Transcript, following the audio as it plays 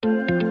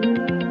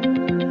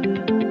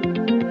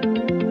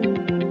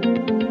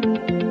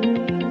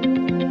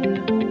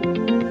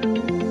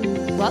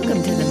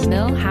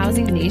Mill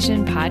Housing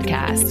Nation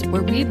podcast,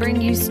 where we bring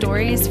you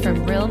stories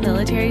from real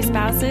military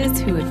spouses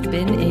who have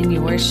been in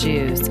your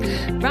shoes.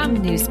 From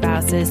new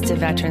spouses to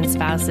veteran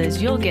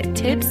spouses, you'll get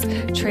tips,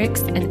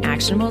 tricks, and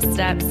actionable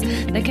steps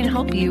that can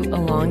help you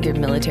along your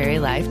military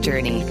life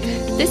journey.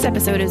 This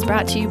episode is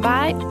brought to you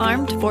by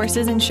Armed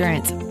Forces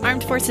Insurance.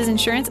 Armed Forces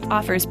Insurance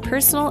offers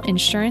personal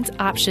insurance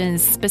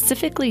options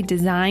specifically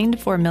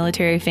designed for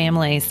military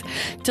families.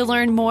 To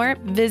learn more,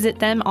 visit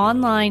them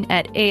online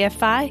at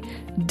afi.org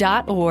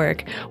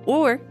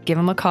or give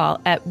them a call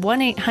at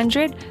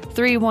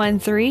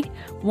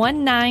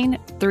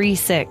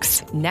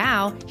 1-800-313-1936.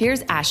 Now,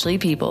 here's Ashley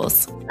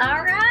Peoples.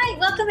 All right.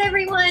 Welcome,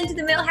 everyone, to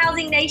the Mill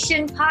Housing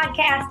Nation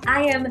podcast.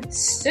 I am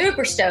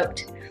super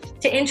stoked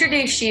to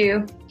introduce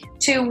you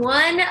to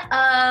one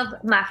of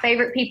my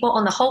favorite people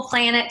on the whole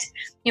planet.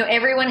 You know,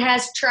 everyone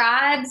has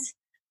tribes.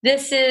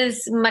 This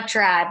is my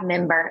tribe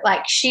member.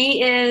 Like,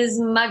 she is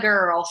my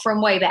girl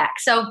from way back.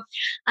 So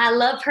I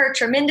love her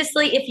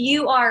tremendously. If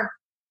you are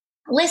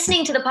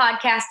listening to the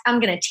podcast,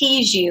 I'm going to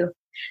tease you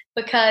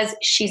because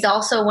she's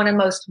also one of the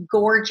most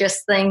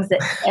gorgeous things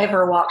that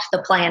ever walked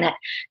the planet.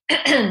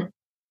 If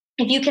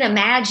you can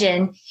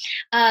imagine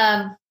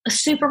a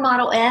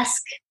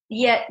supermodel-esque,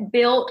 yet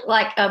built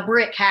like a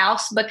brick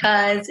house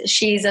because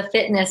she's a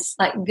fitness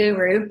like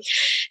guru.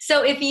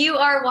 So if you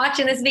are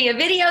watching this via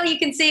video, you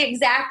can see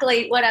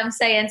exactly what I'm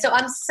saying. So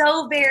I'm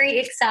so very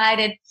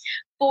excited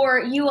for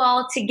you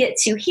all to get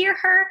to hear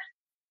her.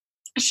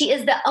 She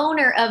is the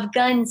owner of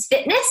Guns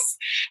Fitness.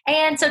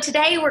 And so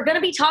today we're going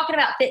to be talking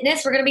about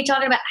fitness. We're going to be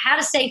talking about how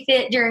to stay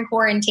fit during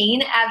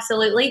quarantine.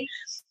 Absolutely.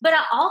 But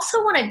I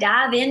also want to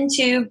dive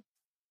into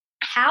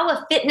how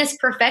a fitness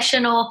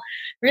professional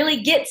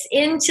really gets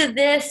into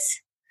this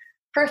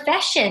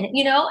profession,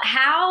 you know,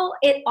 how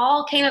it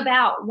all came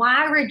about,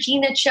 why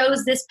Regina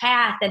chose this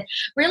path, and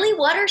really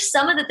what are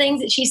some of the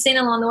things that she's seen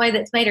along the way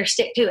that's made her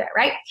stick to it,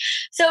 right?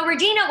 So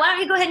Regina, why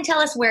don't you go ahead and tell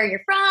us where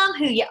you're from,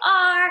 who you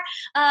are?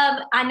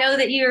 I know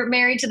that you're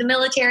married to the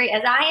military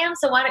as I am,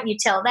 so why don't you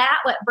tell that,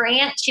 what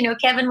branch, you know,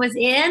 Kevin was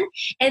in,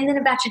 and then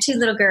about your two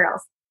little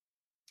girls.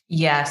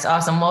 Yes.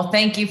 Awesome. Well,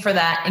 thank you for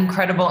that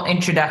incredible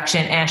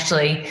introduction,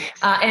 Ashley.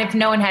 And if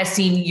no one has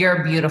seen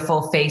your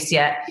beautiful face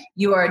yet,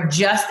 you are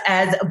just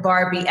as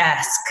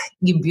Barbie-esque,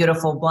 you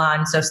beautiful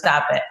blonde. So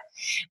stop it.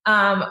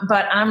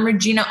 But I'm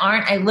Regina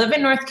Arndt. I live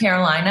in North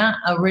Carolina,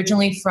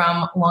 originally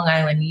from Long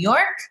Island, New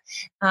York.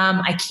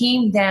 I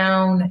came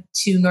down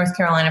to North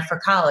Carolina for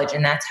college,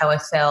 and that's how I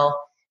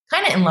fell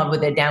kind of in love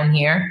with it down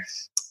here.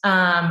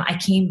 I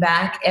came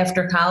back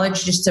after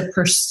college just to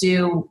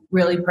pursue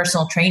really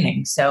personal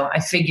training. So I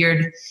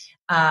figured,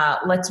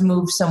 let's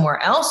move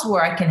somewhere else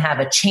where I can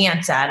have a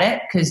chance at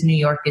it, because New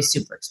York is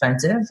super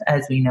expensive,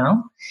 as we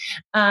know.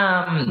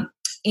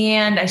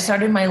 And I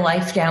started my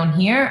life down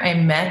here. I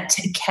met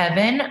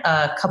Kevin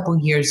a couple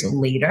years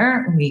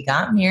later. We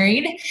got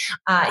married.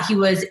 He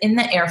was in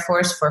the Air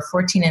Force for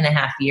 14 and a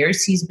half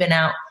years. He's been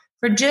out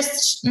for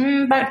just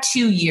about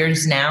 2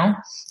 years now.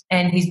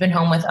 And he's been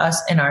home with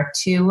us and our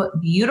two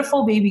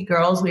beautiful baby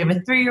girls. We have a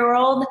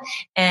 3-year-old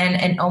and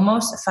an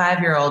almost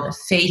 5-year-old.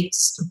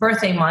 Faith's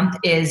birthday month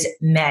is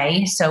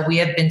May, so we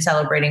have been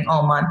celebrating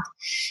all month.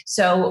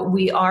 So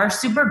we are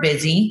super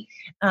busy.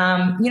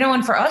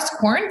 And for us,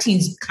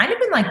 quarantine's kind of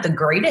been like the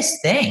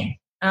greatest thing.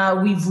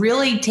 We've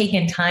really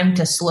taken time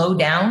to slow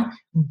down,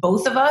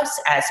 both of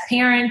us as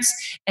parents,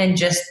 and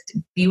just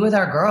be with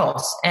our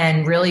girls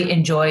and really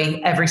enjoy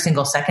every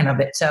single second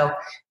of it. So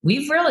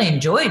we've really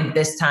enjoyed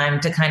this time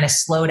to kind of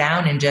slow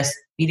down and just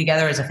be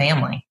together as a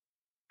family.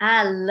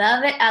 I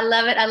love it. I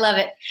love it. I love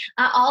it.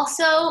 I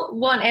also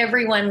want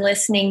everyone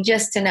listening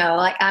just to know,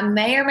 like, I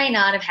may or may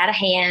not have had a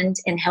hand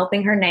in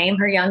helping her name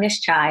her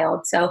youngest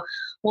child. So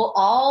we'll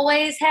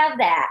always have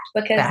that,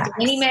 because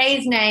Danny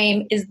Mae's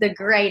name is the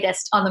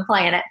greatest on the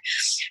planet.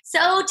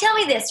 So tell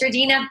me this,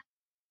 Regina,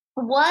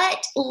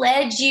 what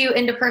led you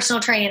into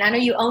personal training? I know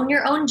you own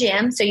your own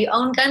gym, so you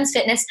own Guns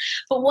Fitness,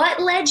 but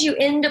what led you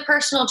into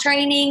personal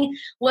training?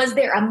 Was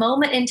there a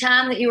moment in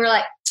time that you were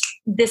like,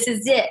 this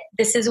is it,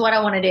 this is what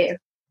I want to do?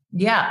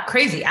 Yeah,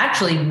 crazy.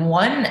 Actually,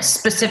 one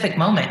specific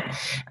moment.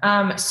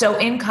 So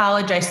in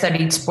college, I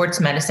studied sports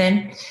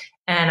medicine,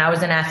 and I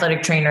was an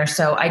athletic trainer.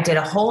 So I did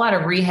a whole lot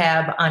of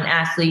rehab on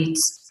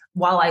athletes.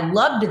 While I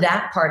loved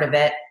that part of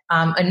it,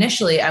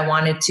 initially I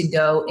wanted to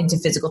go into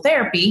physical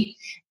therapy,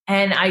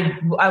 and I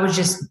was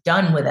just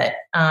done with it.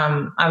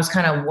 I was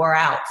kind of wore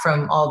out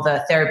from all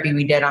the therapy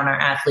we did on our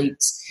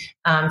athletes.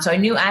 So I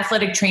knew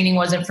athletic training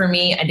wasn't for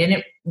me. I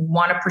didn't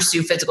want to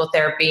pursue physical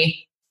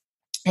therapy.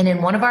 And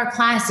in one of our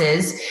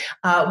classes,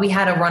 we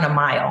had to run a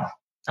mile.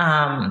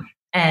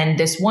 And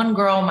this one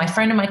girl, my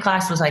friend in my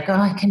class, was like, oh,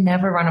 I can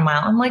never run a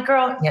mile. I'm like,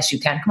 girl, yes, you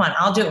can. Come on,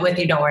 I'll do it with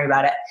you. Don't worry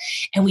about it.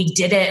 And we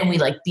did it, and we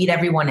like beat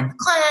everyone in the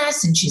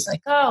class. And she's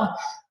like, oh,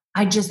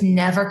 I just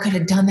never could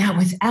have done that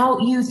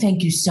without you.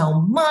 Thank you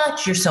so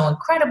much. You're so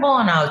incredible.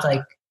 And I was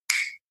like,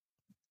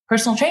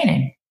 personal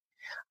training.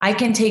 I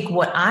can take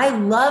what I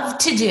love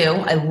to do.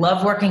 I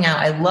love working out.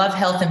 I love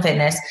health and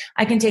fitness.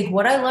 I can take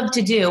what I love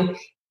to do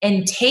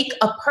and take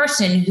a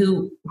person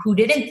who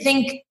didn't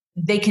think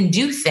they can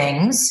do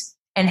things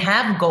and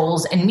have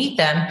goals and meet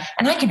them,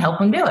 and I can help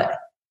them do it.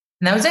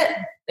 And that was it.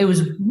 It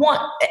was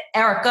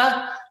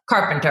Erica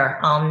Carpenter.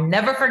 I'll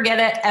never forget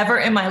it ever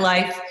in my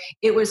life.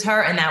 It was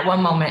her in that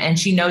one moment, and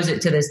she knows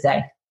it to this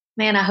day.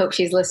 Man, I hope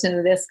she's listening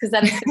to this because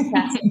that is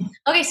fantastic.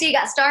 Okay, so you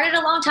got started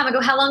a long time ago.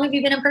 How long have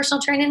you been in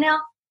personal training now?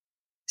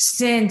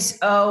 Since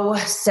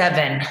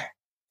 2007.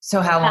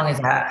 So how long is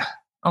that?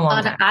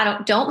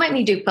 Don't make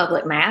me do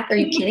public math. Are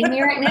you kidding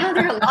me right now?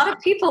 There are a lot of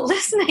people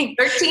listening.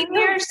 13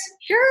 years?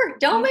 Sure.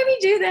 Don't make me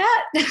do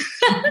that.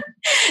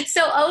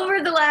 So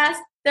over the last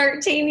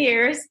 13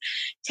 years,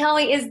 tell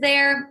me,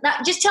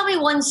 just tell me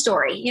one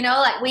story,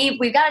 like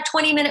we've got a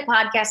 20-minute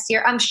podcast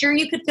here. I'm sure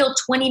you could fill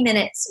 20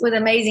 minutes with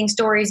amazing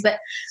stories, but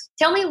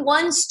tell me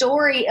one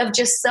story of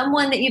just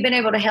someone that you've been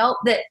able to help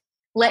that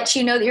lets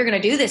you know that you're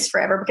going to do this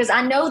forever, because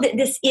I know that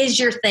this is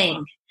your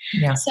thing.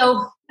 Yeah.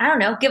 So I don't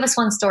know, give us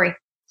one story.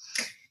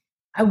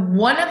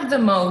 One of the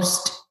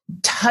most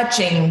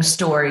touching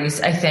stories,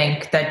 I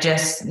think, that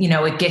just,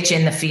 it gets you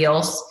in the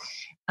feels.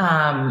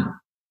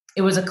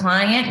 It was a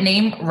client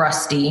named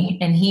Rusty,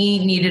 and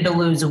he needed to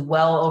lose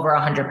well over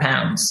 100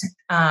 pounds.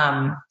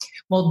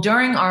 Well,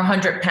 during our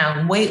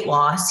 100-pound weight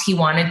loss, he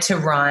wanted to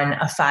run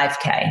a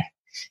 5K.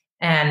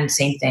 And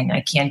same thing,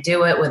 I can't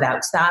do it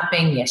without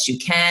stopping. Yes, you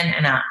can.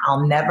 And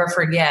I'll never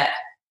forget.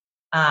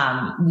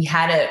 We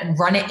had to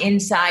run it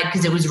inside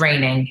because it was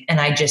raining, and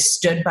I just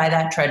stood by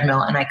that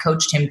treadmill and I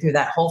coached him through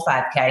that whole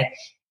 5K,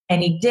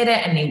 and he did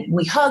it, and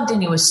we hugged,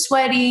 and he was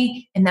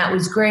sweaty, and that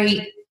was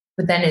great.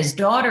 But then his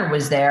daughter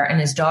was there, and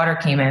his daughter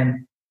came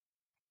in,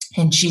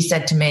 and she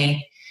said to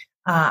me,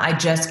 I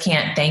just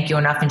can't thank you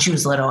enough. And she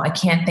was little. I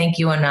can't thank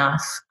you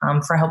enough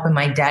for helping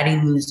my daddy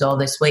lose all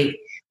this weight.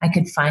 I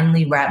could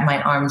finally wrap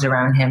my arms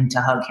around him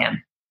to hug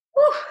him.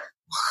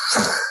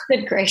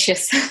 Good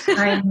gracious.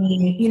 I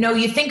mean,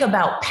 you think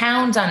about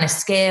pounds on a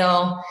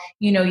scale,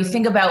 you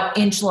think about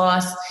inch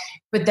loss,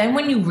 but then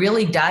when you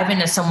really dive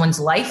into someone's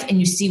life and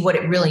you see what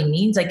it really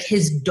means, like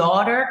his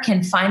daughter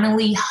can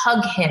finally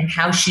hug him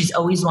how she's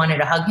always wanted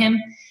to hug him.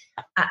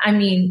 I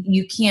mean,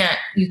 you can't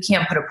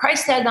put a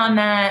price tag on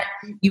that.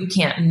 You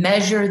can't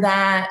measure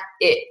that.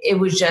 It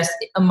was just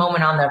a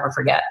moment I'll never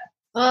forget.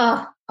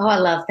 Oh, I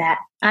love that.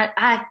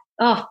 I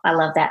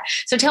love that.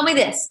 So tell me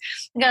this.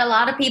 I've got a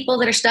lot of people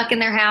that are stuck in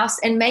their house,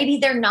 and maybe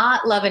they're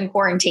not loving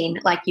quarantine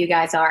like you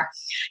guys are.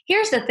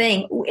 Here's the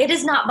thing. It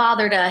has not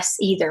bothered us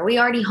either. We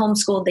already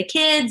homeschooled the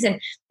kids,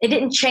 and it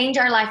didn't change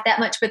our life that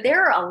much. But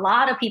there are a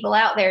lot of people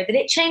out there that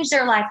it changed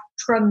their life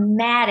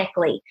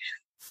dramatically.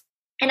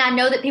 And I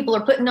know that people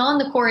are putting on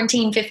the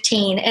quarantine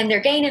 15 and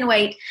they're gaining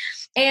weight,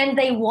 and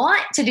they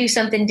want to do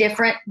something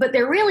different, but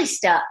they're really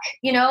stuck,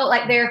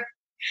 like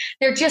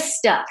they're just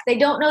stuck. They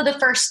don't know the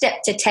first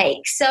step to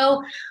take.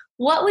 So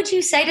what would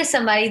you say to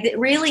somebody that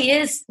really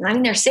is,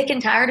 they're sick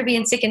and tired of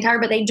being sick and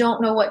tired, but they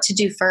don't know what to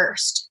do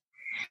first?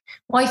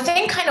 Well, I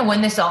think kind of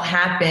when this all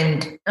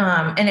happened,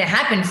 and it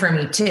happened for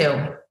me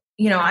too,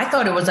 I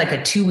thought it was like a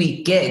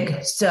 2-week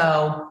gig.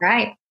 So,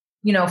 right.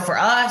 For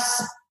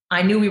us,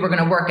 I knew we were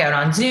going to work out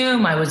on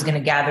Zoom. I was going to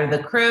gather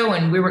the crew,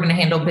 and we were going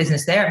to handle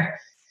business there.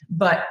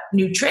 But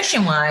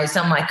nutrition wise,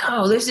 I'm like,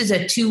 this is a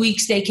 2-week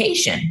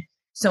staycation.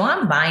 So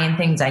I'm buying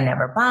things I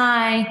never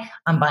buy.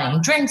 I'm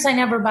buying drinks I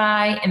never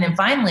buy. And then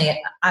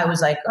finally I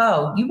was like,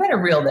 you better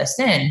reel this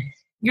in.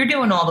 You're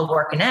doing all the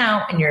working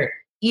out and you're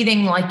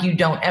eating like you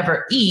don't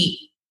ever eat.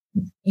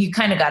 You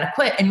kind of got to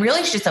quit. And really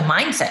it's just a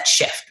mindset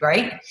shift,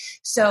 right?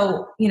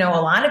 So, a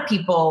lot of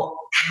people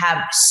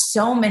have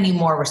so many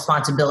more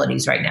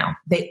responsibilities right now.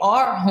 They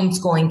are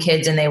homeschooling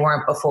kids and they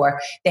weren't before.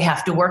 They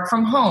have to work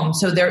from home.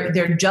 So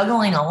they're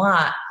juggling a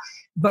lot.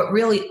 But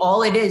really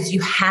all it is,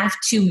 you have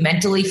to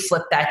mentally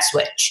flip that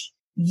switch.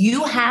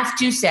 You have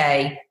to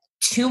say,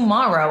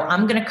 tomorrow,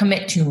 I'm going to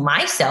commit to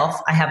myself.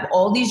 I have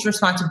all these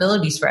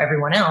responsibilities for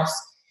everyone else.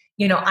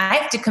 I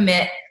have to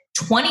commit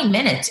 20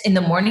 minutes in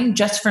the morning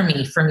just for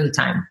me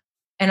time.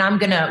 And I'm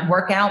going to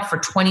work out for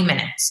 20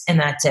 minutes and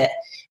that's it.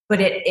 But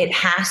it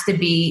has to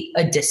be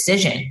a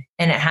decision,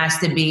 and it has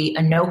to be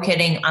a no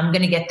kidding, I'm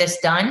going to get this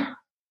done.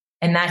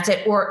 And that's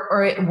it,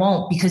 or it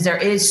won't, because there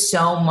is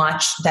so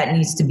much that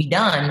needs to be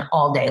done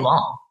all day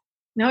long.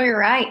 No, you're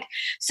right.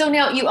 So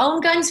now you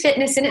own Guns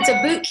Fitness, and it's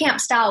a boot camp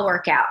style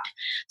workout.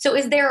 So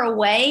is there a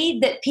way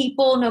that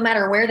people, no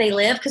matter where they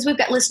live, because we've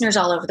got listeners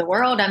all over the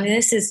world.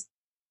 This is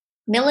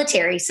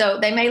military. So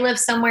they may live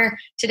somewhere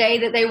today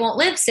that they won't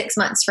live 6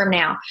 months from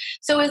now.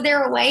 So is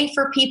there a way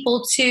for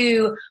people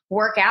to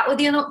work out with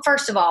you?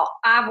 First of all,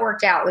 I've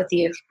worked out with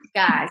you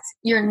guys.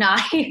 You're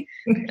not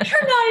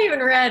even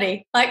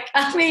ready.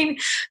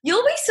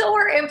 You'll be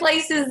sore in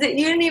places that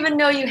you didn't even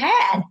know you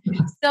had.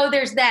 So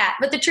there's that.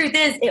 But the truth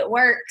is it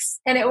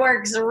works, and it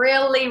works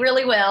really,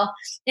 really well.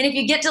 And if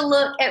you get to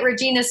look at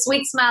Regina's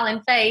sweet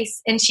smiling face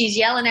and she's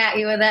yelling at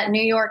you with that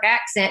New York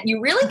accent, you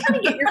really kind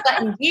of get your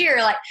butt in gear.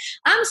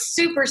 I'm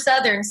super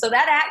Southern, so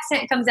that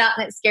accent comes out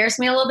and it scares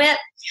me a little bit.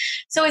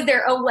 So is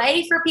there a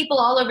way for people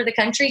all over the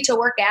country to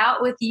work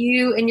out with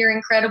you and your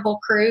incredible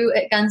crew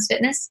at Guns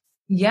Fitness?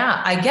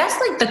 Yeah, I guess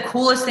the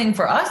coolest thing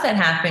for us that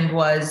happened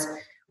was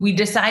we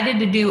decided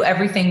to do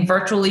everything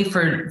virtually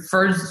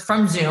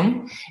from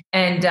Zoom.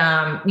 And,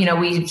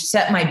 we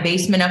set my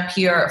basement up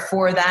here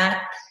for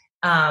that.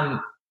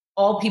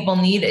 All people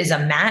need is a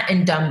mat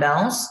and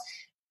dumbbells.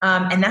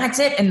 And that's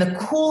it. And the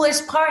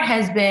coolest part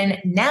has been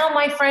now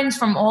my friends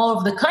from all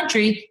over the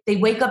country, they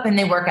wake up and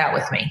they work out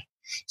with me.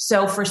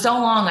 So for so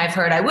long I've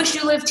heard, I wish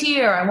you lived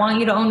here. I want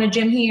you to own a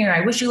gym here.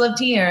 I wish you lived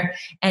here.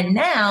 And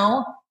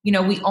now,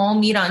 we all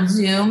meet on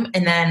Zoom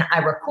and then I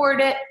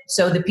record it.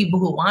 So the people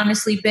who want to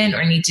sleep in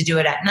or need to do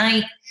it at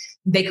night,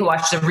 they can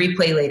watch the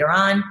replay later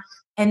on.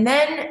 And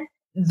then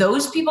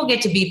those people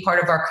get to be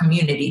part of our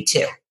community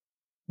too,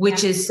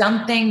 which is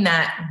something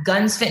that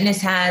Guns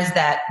Fitness has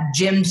that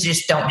gyms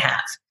just don't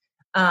have.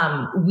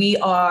 We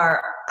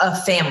are a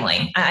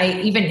family. I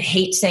even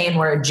hate saying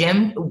we're a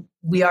gym.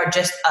 We are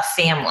just a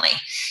family.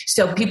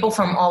 So people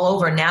from all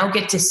over now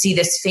get to see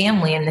this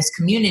family and this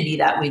community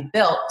that we've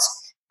built.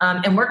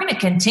 And we're going to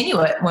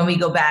continue it when we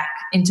go back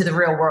into the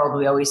real world,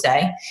 we always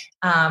say.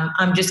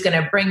 I'm just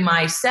going to bring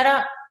my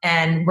setup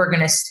and we're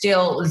going to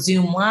still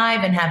Zoom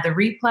live and have the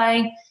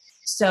replay.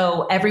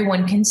 So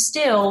everyone can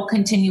still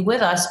continue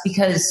with us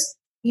because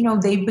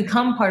they've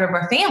become part of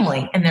our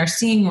family and they're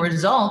seeing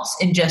results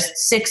in just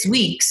 6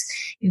 weeks.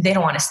 They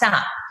don't want to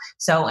stop.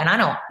 So, and I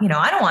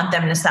don't want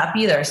them to stop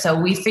either. So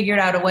we figured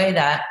out a way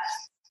that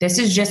this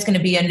is just going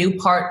to be a new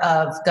part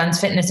of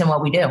Guns Fitness and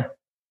what we do.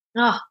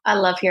 Oh, I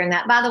love hearing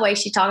that. By the way,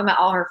 she's talking about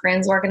all her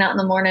friends working out in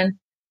the morning.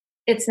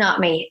 It's not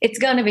me. It's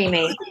going to be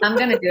me. I'm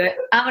going to do it.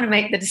 I'm going to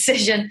make the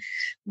decision.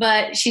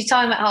 But she's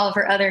talking about all of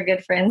her other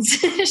good friends.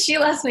 She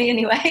loves me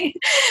anyway.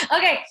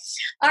 Okay.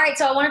 All right.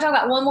 So I want to talk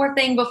about one more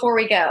thing before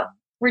we go.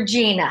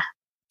 Regina,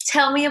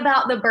 tell me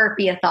about the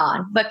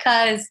burpee-a-thon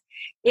because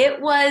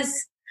it was,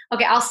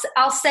 okay,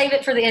 I'll save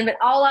it for the end, but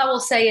all I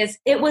will say is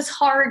it was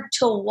hard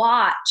to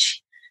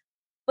watch,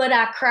 but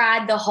I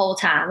cried the whole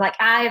time. Like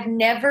I have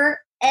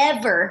never,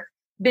 ever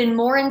been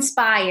more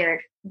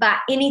inspired by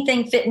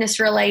anything fitness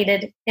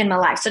related in my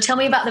life. So tell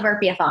me about the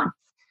burpee-a-thon.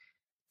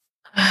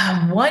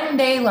 One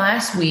day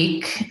last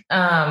week,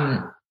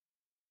 I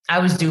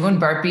was doing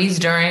burpees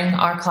during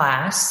our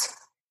class.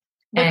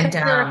 Because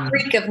you're a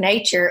freak of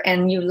nature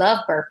and you love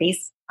burpees.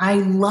 I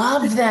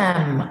love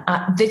them.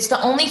 It's the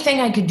only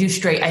thing I could do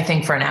straight, I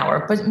think, for an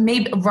hour, but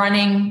maybe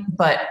running,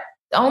 but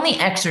the only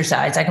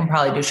exercise I can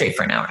probably do straight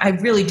for an hour. I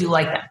really do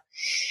like them.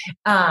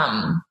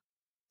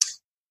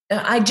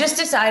 I just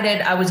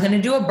decided I was going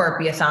to do a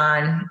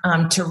burpee-a-thon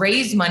to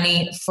raise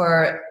money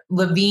for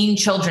Levine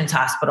Children's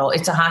Hospital.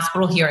 It's a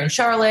hospital here in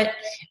Charlotte,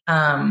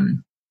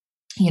 that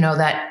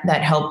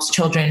helps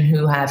children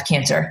who have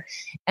cancer.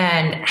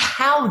 And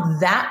how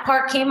that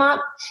part came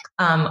up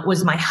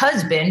was my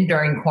husband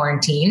during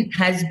quarantine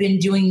has been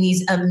doing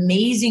these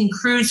amazing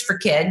crews for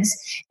kids.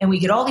 And we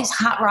get all these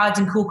hot rods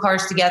and cool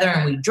cars together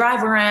and we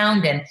drive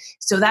around. And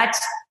so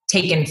that's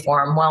taken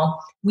form.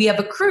 Well, we have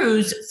a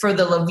cruise for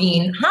the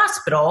Levine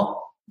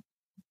Hospital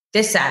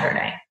this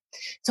Saturday.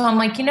 So I'm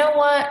like, you know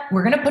what?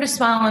 We're going to put a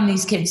smile on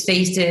these kids'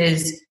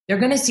 faces. They're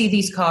going to see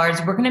these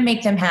cars. We're going to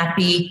make them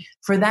happy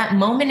for that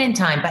moment in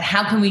time. But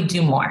how can we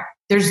do more?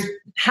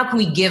 How can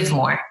we give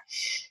more?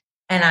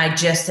 And I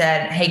just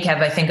said, hey,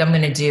 Kev, I think I'm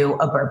going to do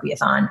a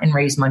burpee-a-thon and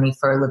raise money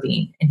for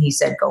Levine. And he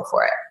said, go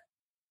for it.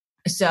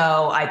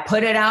 So I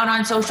put it out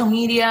on social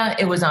media.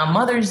 It was on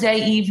Mother's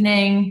Day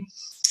evening.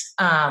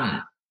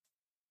 And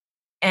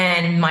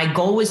my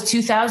goal was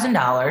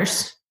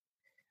 $2,000.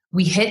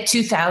 We hit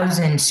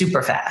 2,000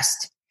 super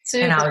fast.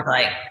 And I was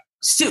like,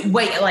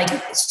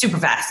 super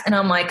fast. And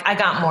I'm like, I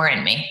got more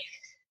in me.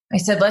 I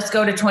said, let's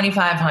go to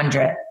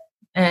 2,500.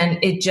 And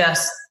it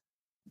just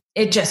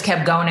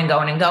kept going and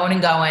going and going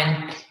and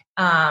going.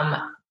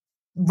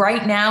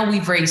 Right now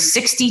we've raised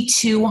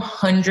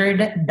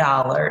 $6,200.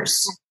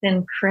 That's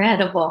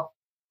incredible.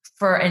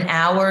 For an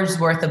hour's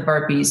worth of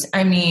burpees.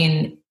 I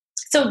mean,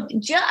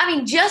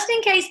 just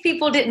in case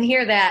people didn't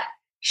hear that,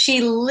 she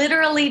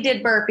literally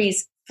did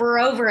burpees for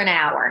over an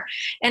hour.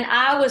 And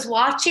I was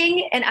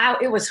watching and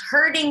it was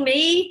hurting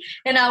me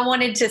and I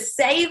wanted to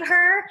save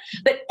her.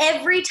 But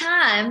every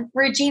time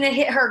Regina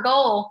hit her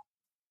goal,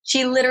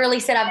 she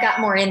literally said, I've got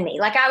more in me.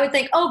 Like I would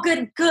think, oh,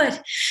 good.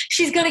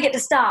 She's going to get to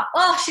stop.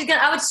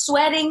 I was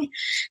sweating.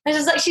 I was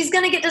just like, she's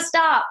going to get to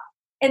stop.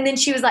 And then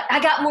she was like, I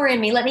got more in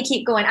me. Let me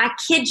keep going. I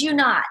kid you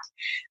not.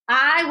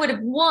 I would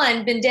have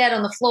been dead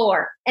on the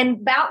floor.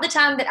 And about the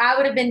time that I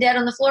would have been dead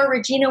on the floor,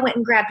 Regina went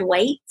and grabbed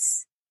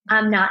weights.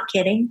 I'm not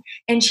kidding.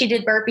 And she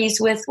did burpees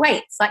with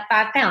weights, like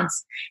 5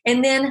 pounds.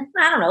 And then,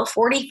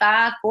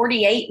 45,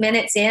 48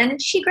 minutes in,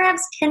 she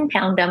grabs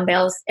 10-pound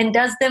dumbbells and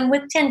does them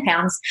with 10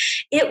 pounds.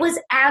 It was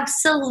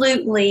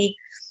absolutely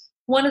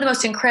one of the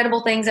most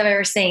incredible things I've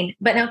ever seen.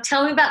 But now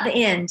tell me about the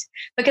end,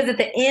 because at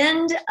the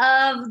end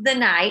of the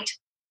night,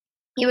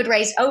 you would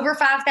raise over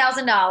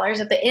 $5,000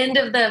 at the end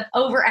of the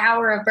over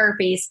hour of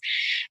burpees.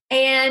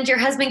 And your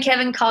husband,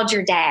 Kevin, called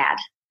your dad.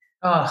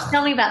 Oh.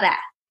 Tell me about that.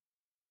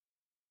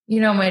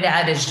 My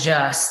dad is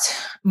just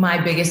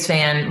my biggest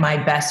fan, my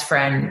best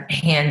friend,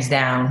 hands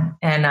down.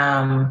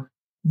 And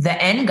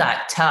the end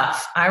got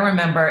tough. I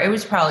remember it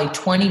was probably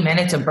 20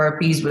 minutes of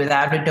burpees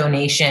without a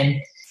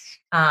donation.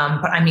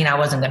 But I mean, I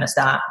wasn't going to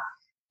stop.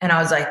 And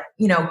I was like,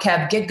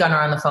 Kev, get Gunnar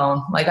on the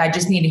phone. Like, I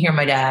just need to hear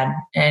my dad.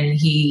 And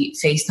he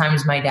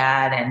FaceTimes my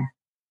dad, and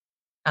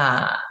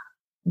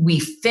we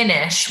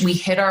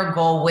hit our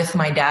goal with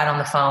my dad on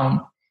the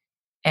phone.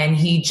 And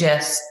he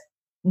just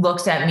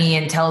looks at me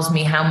and tells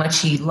me how much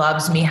he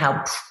loves me,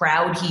 how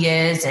proud he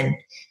is. And,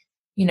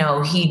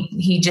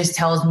 he just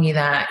tells me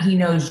that he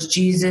knows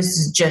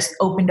Jesus just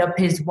opened up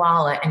his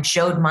wallet and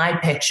showed my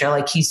picture.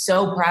 Like, he's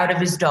so proud of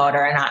his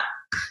daughter. And I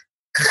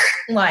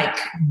like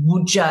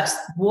just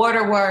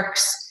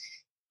waterworks.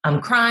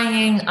 I'm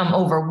crying. I'm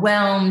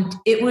overwhelmed.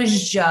 It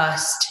was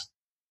just,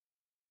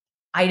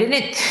 I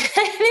didn't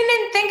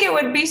think it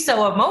would be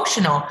so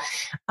emotional.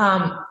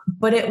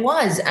 But it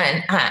was.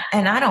 And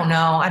I don't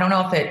know. I don't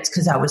know if it's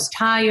because I was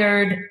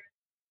tired,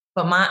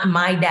 but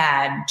my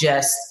dad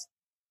just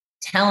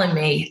telling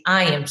me,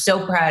 I am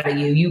so proud of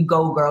you. You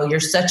go, girl. You're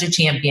such a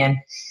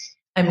champion.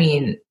 I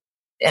mean,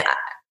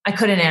 I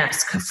couldn't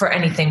ask for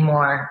anything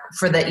more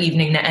for the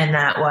evening to end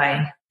that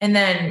way. And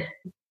then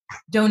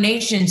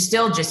donations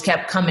still just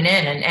kept coming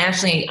in. And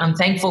Ashley, I'm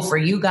thankful for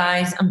you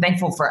guys. I'm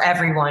thankful for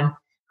everyone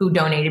who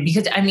donated,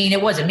 because I mean,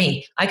 it wasn't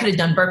me. I could have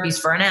done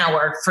burpees for an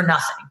hour for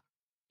nothing.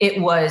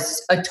 It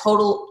was a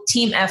total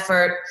team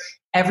effort.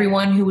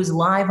 Everyone who was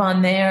live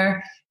on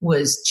there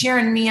was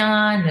cheering me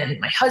on, and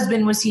my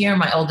husband was here.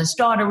 My oldest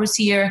daughter was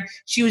here.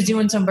 She was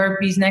doing some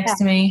burpees next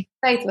to me.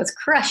 Faith was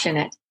crushing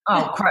it.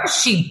 Oh,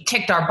 she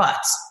kicked our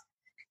butts.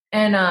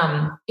 And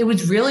it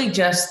was really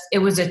it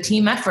was a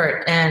team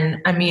effort.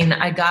 And I mean,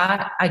 I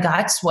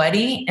got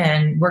sweaty,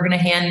 and we're going to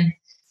hand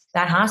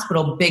that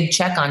hospital big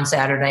check on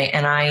Saturday.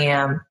 And I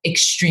am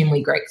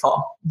extremely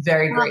grateful,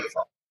 very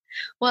grateful.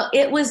 Well,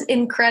 it was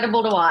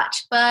incredible to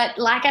watch. But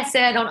like I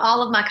said on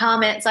all of my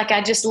comments, like,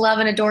 I just love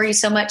and adore you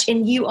so much.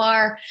 And you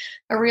are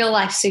a real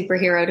life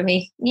superhero to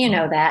me. You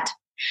know that.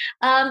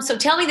 So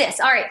tell me this.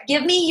 All right.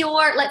 Give me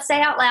let's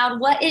say out loud,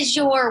 what is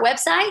your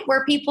website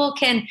where people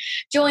can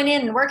join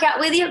in and work out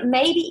with you?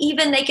 Maybe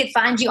even they could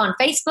find you on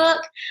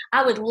Facebook.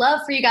 I would love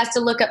for you guys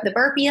to look up the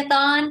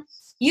Burpee-a-thon.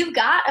 You've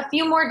got a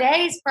few more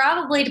days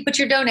probably to put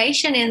your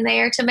donation in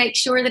there to make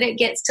sure that it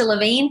gets to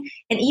Levine.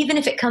 And even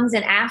if it comes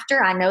in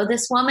after, I know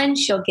this woman,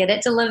 she'll get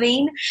it to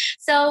Levine.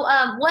 So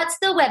what's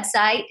the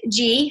website,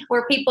 G,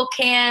 where people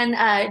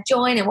can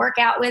join and work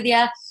out with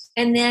you?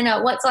 And then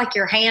what's like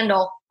your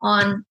handle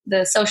on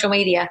the social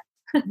media?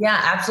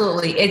 Yeah,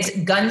 absolutely. It's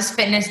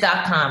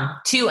gunsfitness.com.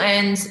 2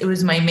 N's. It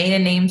was my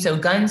maiden name. So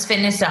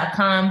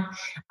gunsfitness.com.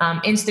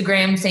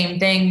 Instagram, same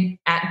thing,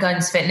 at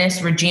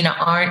gunsfitness, Regina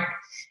Arndt.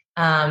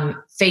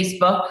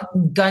 Facebook,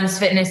 Guns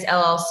Fitness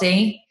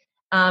LLC.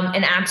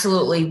 And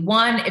absolutely,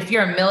 if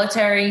you're a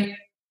military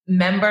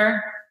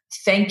member,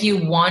 thank you,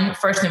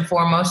 first and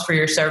foremost, for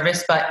your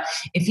service. But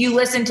if you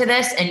listen to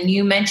this and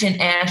you mention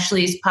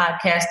Ashley's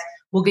podcast,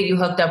 we'll get you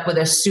hooked up with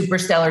a super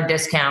stellar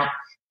discount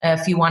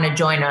if you want to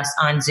join us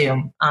on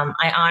Zoom.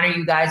 I honor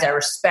you guys. I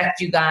respect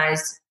you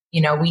guys. We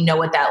know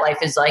what that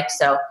life is like.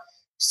 So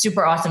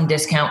super awesome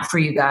discount for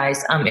you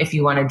guys if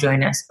you want to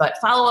join us. But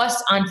follow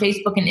us on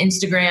Facebook and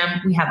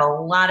Instagram. We have a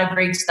lot of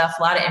great stuff,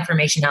 a lot of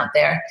information out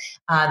there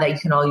that you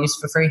can all use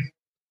for free.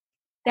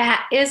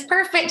 That is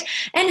perfect.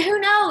 And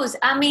who knows?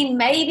 I mean,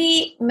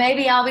 maybe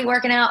I'll be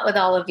working out with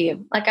all of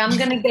you. Like, I'm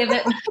going to give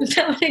it.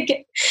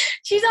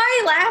 She's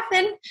already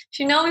laughing.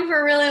 She knows me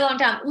for a really long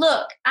time.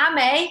 Look, I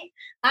may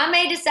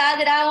decide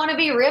that I want to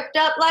be ripped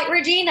up like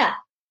Regina,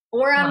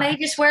 or I may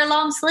just wear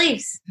long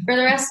sleeves for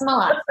the rest of my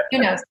life. Who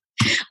knows?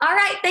 All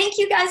right. Thank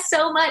you guys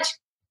so much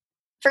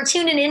for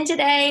tuning in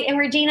today. And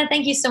Regina,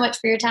 thank you so much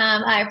for your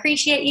time. I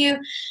appreciate you.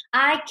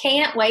 I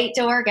can't wait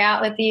to work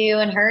out with you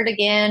and her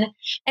again.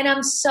 And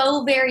I'm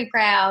so very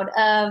proud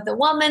of the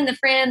woman, the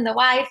friend, the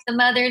wife, the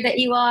mother that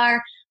you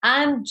are.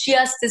 I'm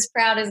just as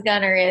proud as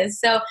Gunnar is.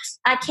 So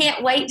I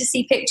can't wait to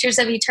see pictures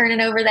of you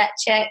turning over that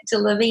check to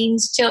Levine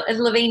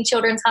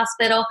Children's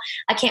Hospital.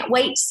 I can't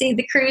wait to see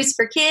the cruise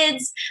for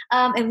kids.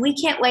 And we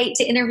can't wait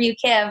to interview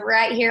Kev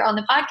right here on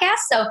the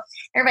podcast. So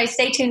everybody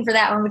stay tuned for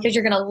that one, because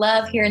you're going to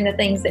love hearing the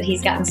things that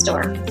he's got in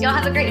store. Y'all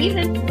have a great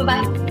evening.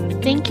 Bye-bye.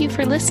 Thank you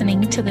for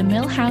listening to the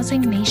Mill Housing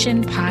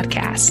Nation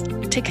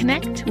podcast. To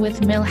connect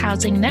with Mill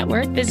Housing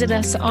Network, visit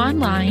us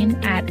online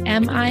at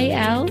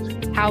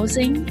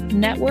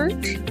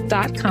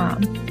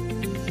milhousingnetwork.com.